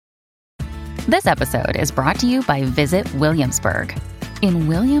This episode is brought to you by Visit Williamsburg. In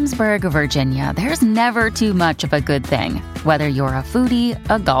Williamsburg, Virginia, there's never too much of a good thing. Whether you're a foodie,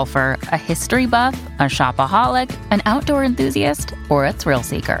 a golfer, a history buff, a shopaholic, an outdoor enthusiast, or a thrill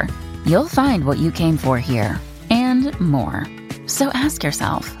seeker, you'll find what you came for here and more. So ask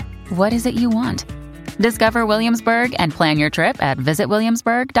yourself, what is it you want? Discover Williamsburg and plan your trip at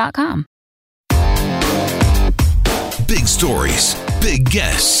visitwilliamsburg.com. Big stories, big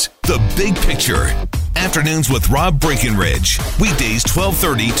guests, the big picture. Afternoons with Rob Breckenridge. Weekdays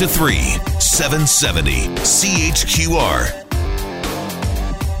 12:30 to 3, 770 CHQR.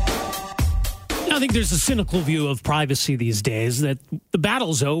 I think there's a cynical view of privacy these days that the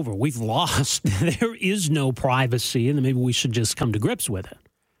battle's over. We've lost. There is no privacy, and maybe we should just come to grips with it.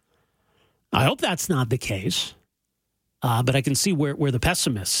 I hope that's not the case, but I can see where the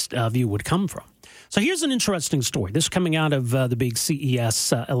pessimist view would come from. So here's an interesting story. This is coming out of the big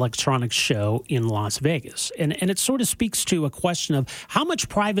CES electronics show in Las Vegas. And it sort of speaks to a question of how much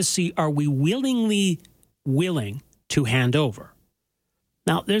privacy are we willing to hand over?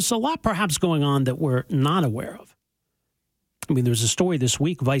 Now, there's a lot perhaps going on that we're not aware of. I mean, there's a story this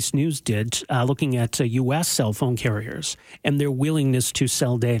week Vice News did looking at U.S. cell phone carriers and their willingness to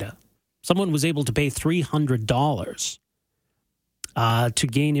sell data. Someone was able to pay $300 to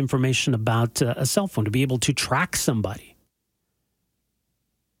gain information about a cell phone, to be able to track somebody,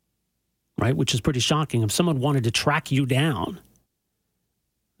 right? Which is pretty shocking. If someone wanted to track you down,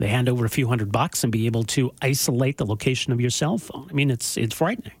 they hand over a few $100 and be able to isolate the location of your cell phone. I mean, it's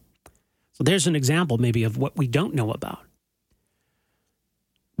frightening. So there's an example maybe of what we don't know about.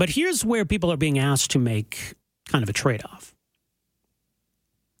 But here's where people are being asked to make kind of a trade-off.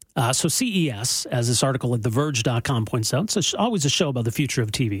 So CES, as this article at TheVerge.com points out, it's always a show about the future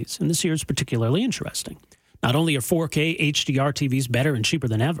of TVs, and this year is particularly interesting. Not only are 4K HDR TVs better and cheaper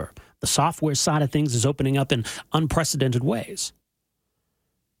than ever, the software side of things is opening up in unprecedented ways.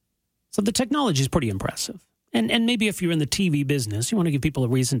 So the technology is pretty impressive. And maybe if you're in the TV business, you want to give people a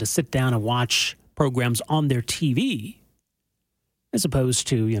reason to sit down and watch programs on their TV as opposed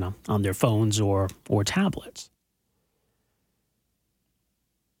to, on their phones or tablets.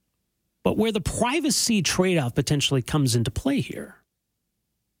 But where the privacy trade-off potentially comes into play here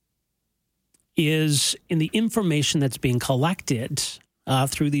is in the information that's being collected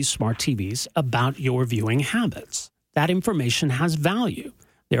through these smart TVs about your viewing habits. That information has value.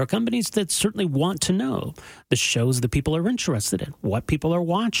 There are companies that certainly want to know the shows that people are interested in, what people are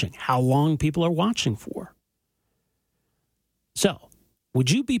watching, how long people are watching for. So, would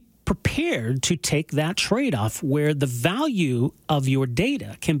you be prepared to take that trade-off where the value of your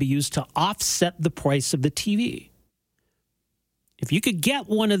data can be used to offset the price of the TV? If you could get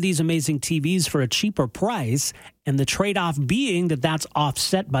one of these amazing TVs for a cheaper price and the trade-off being that that's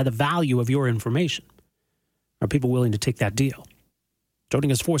offset by the value of your information, are people willing to take that deal?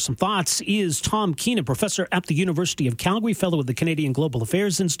 Joining us for some thoughts is Tom Keenan, professor at the University of Calgary, fellow at the Canadian Global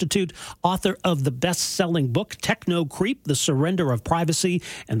Affairs Institute, author of the best-selling book, Techno Creep, The Surrender of Privacy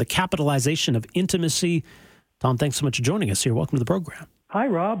and the Capitalization of Intimacy. Tom, thanks so much for joining us here. Welcome to the program. Hi,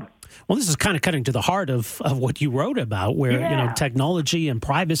 Rob. Well, this is kind of cutting to the heart of what you wrote about, where, technology and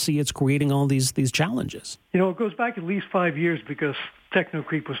privacy, it's creating all these challenges. It goes back at least 5 years because Techno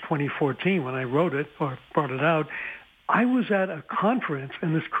Creep was 2014 when I wrote it or brought it out. I was at a conference,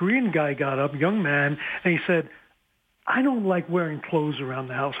 and this Korean guy got up, young man, and he said, I don't like wearing clothes around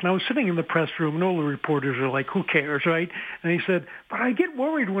the house. And I was sitting in the press room, and all the reporters are like, who cares, right? And he said, but I get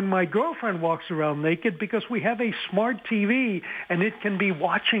worried when my girlfriend walks around naked because we have a smart TV, and it can be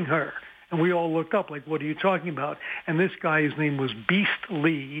watching her. And we all looked up like, what are you talking about? And this guy, his name was Beast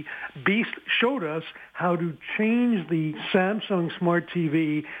Lee. Beast showed us how to change the Samsung Smart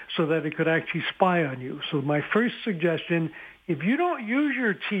TV so that it could actually spy on you. So my first suggestion, if you don't use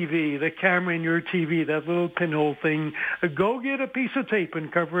your TV, the camera in your TV, that little pinhole thing, go get a piece of tape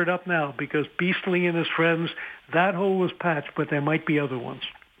and cover it up now because Beast Lee and his friends, that hole was patched, but there might be other ones.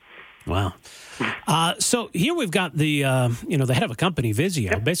 Wow. So here we've got the head of a company,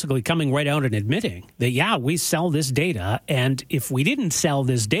 Vizio, basically coming right out and admitting that, we sell this data. And if we didn't sell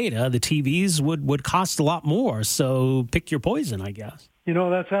this data, the TVs would cost a lot more. So pick your poison, I guess.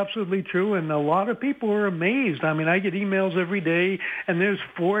 That's absolutely true, and a lot of people are amazed. I mean, I get emails every day, and there's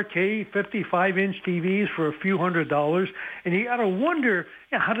 4K 55-inch TVs for a few $100s, and you got to wonder,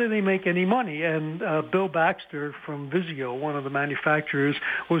 how do they make any money? And Bill Baxter from Vizio, one of the manufacturers,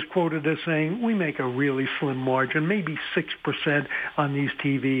 was quoted as saying, we make a really slim margin, maybe 6% on these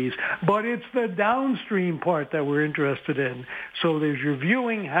TVs, but it's the downstream part that we're interested in. So there's your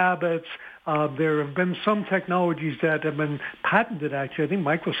viewing habits, There have been some technologies that have been patented, actually. I think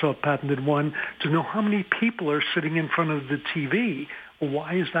Microsoft patented one to know how many people are sitting in front of the TV.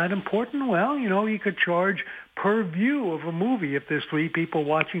 Why is that important? Well, you could charge per view of a movie. If there's 3 people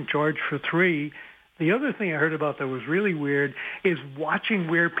watching, charge for 3. The other thing I heard about that was really weird is watching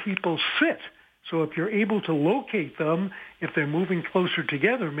where people sit. So if you're able to locate them, if they're moving closer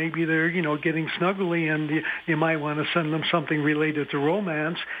together, maybe they're, getting snuggly, and you might want to send them something related to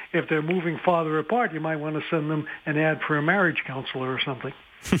romance. If they're moving farther apart, you might want to send them an ad for a marriage counselor or something.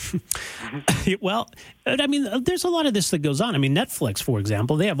 Well, I mean, there's a lot of this that goes on. I mean, Netflix, for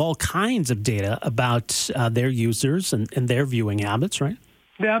example, they have all kinds of data about their users and their viewing habits, right?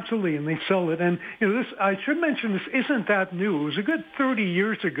 Yeah, absolutely, and they sell it. And this, I should mention, this isn't that new. It was a good 30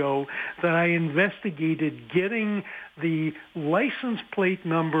 years ago that I investigated getting the license plate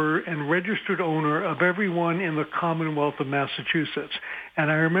number and registered owner of everyone in the Commonwealth of Massachusetts. And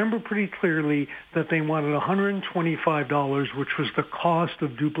I remember pretty clearly that they wanted $125, which was the cost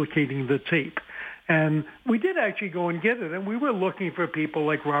of duplicating the tape. And we did actually go and get it, and we were looking for people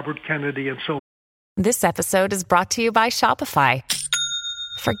like Robert Kennedy and so on. This episode is brought to you by Shopify.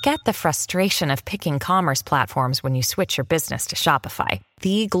 Forget the frustration of picking commerce platforms when you switch your business to Shopify,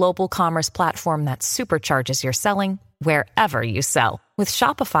 the global commerce platform that supercharges your selling wherever you sell. With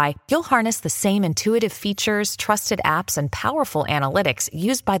Shopify, you'll harness the same intuitive features, trusted apps, and powerful analytics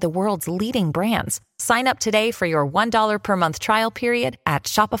used by the world's leading brands. Sign up today for your $1 per month trial period at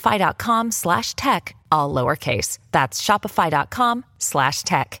shopify.com/tech, all lowercase. That's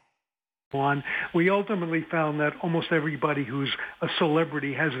shopify.com/tech. We ultimately found that almost everybody who's a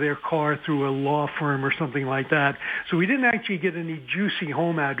celebrity has their car through a law firm or something like that. So we didn't actually get any juicy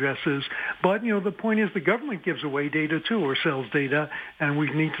home addresses. But, the point is the government gives away data too, or sells data, and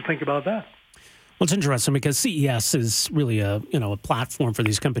we need to think about that. Well, it's interesting because CES is really a platform for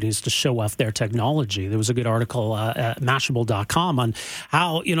these companies to show off their technology. There was a good article at Mashable.com on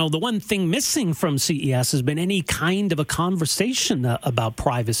how, the one thing missing from CES has been any kind of a conversation about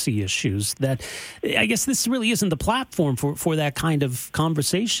privacy issues. That I guess this really isn't the platform for that kind of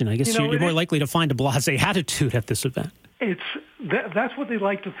conversation. I guess you're more likely to find a blasé attitude at this event. That's what they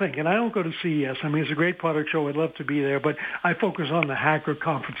like to think. And I don't go to CES. I mean, it's a great product show. I'd love to be there. But I focus on the hacker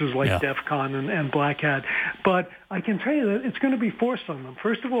conferences like DEF CON and Black Hat. But I can tell you that it's going to be forced on them.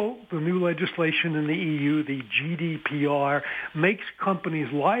 First of all, the new legislation in the EU, the GDPR, makes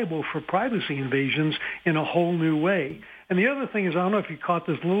companies liable for privacy invasions in a whole new way. And the other thing is, I don't know if you caught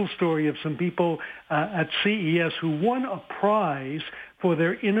this little story of some people at CES who won a prize for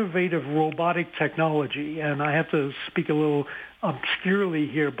their innovative robotic technology. And I have to speak a little obscurely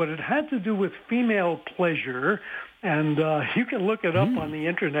here, but it had to do with female pleasure. And you can look it up on the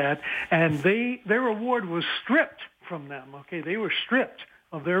internet. And their award was stripped from them. Okay, they were stripped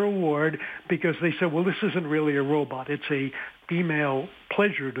of their award because they said, well, this isn't really a robot. It's a female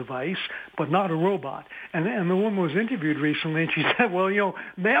pleasure device, but not a robot. And the woman was interviewed recently, and she said, well,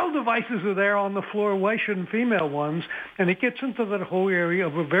 male devices are there on the floor. Why shouldn't female ones? And it gets into that whole area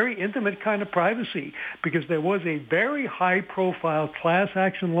of a very intimate kind of privacy, because there was a very high-profile class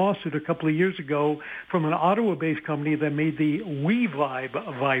action lawsuit a couple of years ago from an Ottawa-based company that made the WeVibe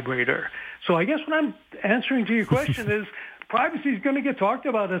vibrator. So I guess what I'm answering to your question is, privacy is going to get talked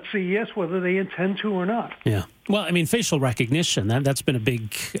about at CES, whether they intend to or not. Yeah. Well, I mean, facial recognition, that's been a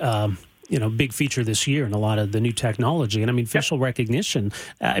big, big feature this year in a lot of the new technology. And I mean, facial recognition,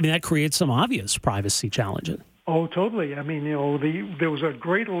 that creates some obvious privacy challenges. Oh, totally. I mean, there was a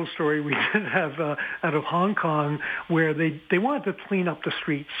great little story we did have out of Hong Kong where they wanted to clean up the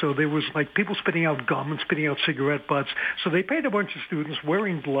streets. So there was like people spitting out gum and spitting out cigarette butts. So they paid a bunch of students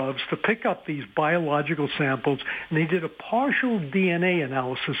wearing gloves to pick up these biological samples, and they did a partial DNA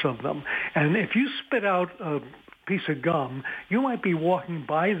analysis of them. And if you spit out a piece of gum, you might be walking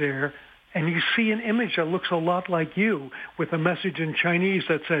by there and you see an image that looks a lot like you with a message in Chinese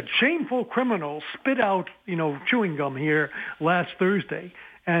that said, shameful criminal spit out, chewing gum here last Thursday.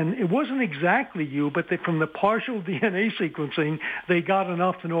 And it wasn't exactly you, but from the partial DNA sequencing, they got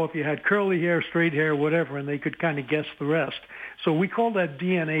enough to know if you had curly hair, straight hair, whatever, and they could kind of guess the rest. So we call that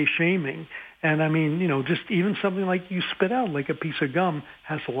DNA shaming. And I mean, just even something like you spit out, like a piece of gum,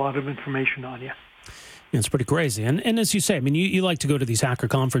 has a lot of information on you. It's pretty crazy. And as you say, I mean, you like to go to these hacker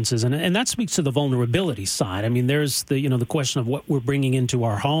conferences, and that speaks to the vulnerability side. I mean, there's the question of what we're bringing into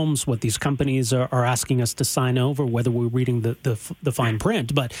our homes, what these companies are asking us to sign over, whether we're reading the fine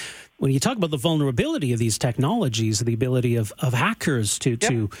print. But when you talk about the vulnerability of these technologies, the ability of hackers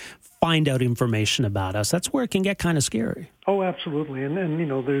to find out information about us, that's where it can get kind of scary. Oh, absolutely. And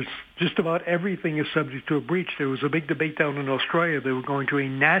there's just about everything is subject to a breach. There was a big debate down in Australia. They were going to a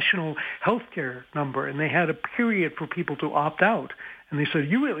national healthcare number, and they had a period for people to opt out. And they said,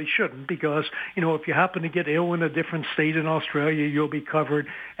 you really shouldn't, because, if you happen to get ill in a different state in Australia, you'll be covered.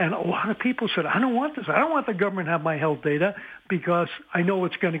 And a lot of people said, I don't want this. I don't want the government to have my health data because I know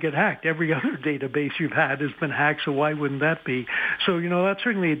it's going to get hacked. Every other database you've had has been hacked, so why wouldn't that be? So, that's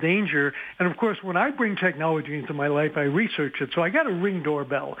certainly a danger. And, of course, when I bring technology into my life, I research it. So I got a Ring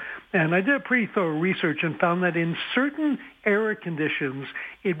doorbell, and I did a pretty thorough research and found that in certain error conditions,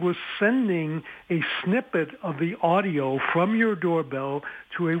 it was sending a snippet of the audio from your doorbell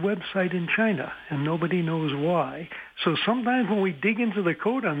to a website in China, and nobody knows why. So sometimes when we dig into the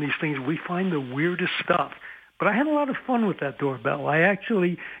code on these things, we find the weirdest stuff. But I had a lot of fun with that doorbell. I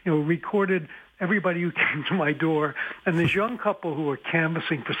actually, recorded everybody who came to my door, and this young couple who were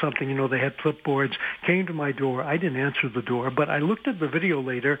canvassing for something, they had clipboards, came to my door. I didn't answer the door, but I looked at the video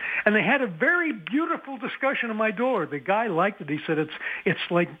later, and they had a very beautiful discussion at my door. The guy liked it. He said, it's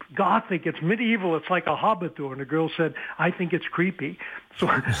like Gothic, it's medieval, it's like a Hobbit door. And the girl said, I think it's creepy. So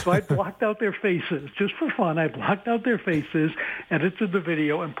I blocked out their faces. Just for fun, I blocked out their faces, edited the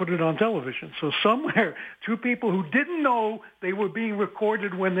video, and put it on television. So somewhere, two people who didn't know they were being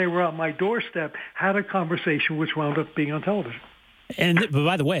recorded when they were on my doorstep had a conversation which wound up being on television. And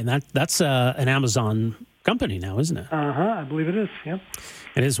by the way, that's an Amazon company now, isn't it? I believe it is, yeah.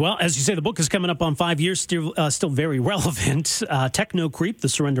 It is. Well, as you say, the book is coming up on 5 years, still very relevant. Techno Creep, The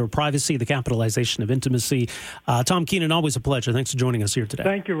Surrender of Privacy, The Capitalization of Intimacy. Tom Keenan, always a pleasure. Thanks for joining us here today.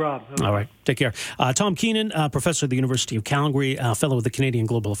 Thank you, Rob. All right. Take care. Tom Keenan, professor at the University of Calgary, fellow of the Canadian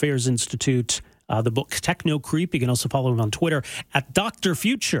Global Affairs Institute. The book, Techno Creep. You can also follow him on Twitter at Dr.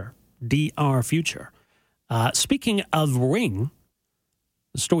 Future, Dr. Future. Speaking of Ring,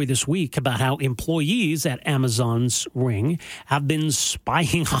 the story this week about how employees at Amazon's Ring have been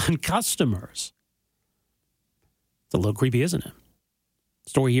spying on customers. It's a little creepy, isn't it?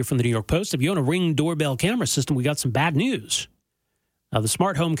 Story here from the New York Post. If you own a Ring doorbell camera system, we got some bad news. The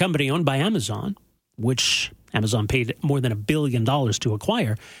smart home company owned by Amazon, which Amazon paid more than $1 billion to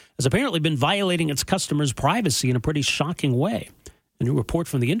acquire, has apparently been violating its customers' privacy in a pretty shocking way. A new report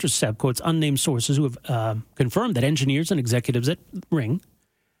from The Intercept quotes unnamed sources who have confirmed that engineers and executives at Ring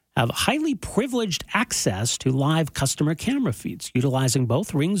have highly privileged access to live customer camera feeds, utilizing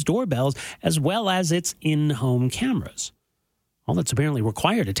both Ring's doorbells as well as its in-home cameras. All that's apparently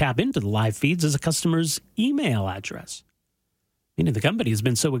required to tap into the live feeds is a customer's email address. Meaning the company has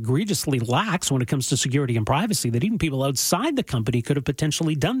been so egregiously lax when it comes to security and privacy that even people outside the company could have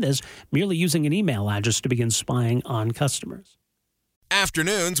potentially done this merely using an email address to begin spying on customers.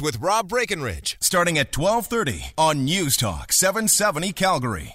 Afternoons with Rob Breckenridge, starting at 12:30 on News Talk 770 Calgary.